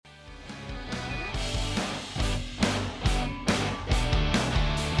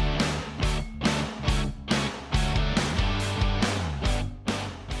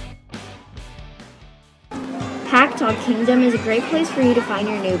Dog Kingdom is a great place for you to find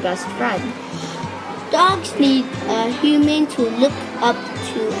your new best friend. Dogs need a human to look up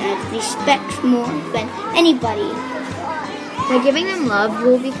to and respect more than anybody. By giving them love, you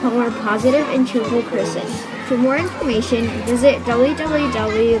will become a more positive and cheerful person. For more information, visit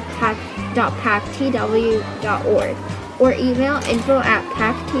www.packtw.org or email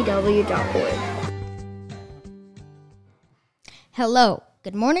info@packtw.org. Hello,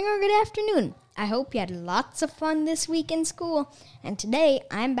 good morning or good afternoon. I hope you had lots of fun this week in school, and today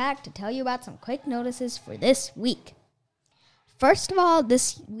I'm back to tell you about some quick notices for this week. First of all,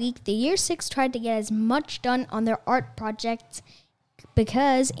 this week the Year 6 tried to get as much done on their art projects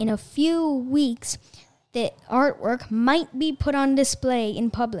because in a few weeks the artwork might be put on display in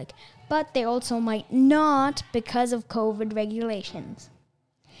public, but they also might not because of COVID regulations.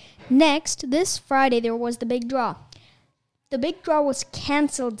 Next, this Friday there was the big draw. The big draw was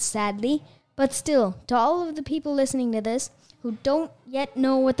cancelled, sadly, but still, to all of the people listening to this who don't yet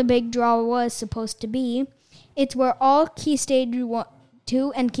know what the big draw was supposed to be, it's where all Key Stage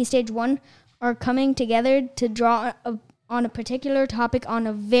 2 and Key Stage 1 are coming together to draw on a particular topic on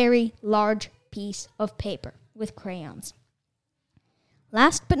a very large piece of paper with crayons.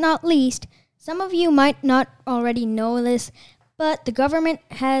 Last but not least, some of you might not already know this, but the government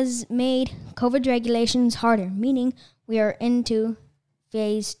has made COVID regulations harder, meaning we are into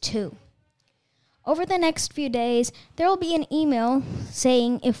phase 2. Over the next few days, there will be an email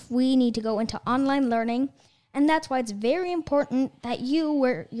saying if we need to go into online learning, and that's why it's very important that you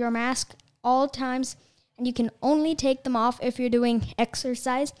wear your mask all times, and you can only take them off if you're doing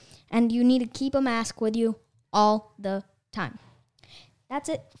exercise, and you need to keep a mask with you all the time. That's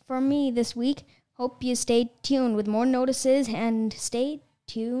it for me this week. Hope you stay tuned with more notices and stay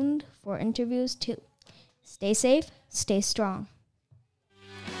tuned for interviews too. Stay safe, stay strong.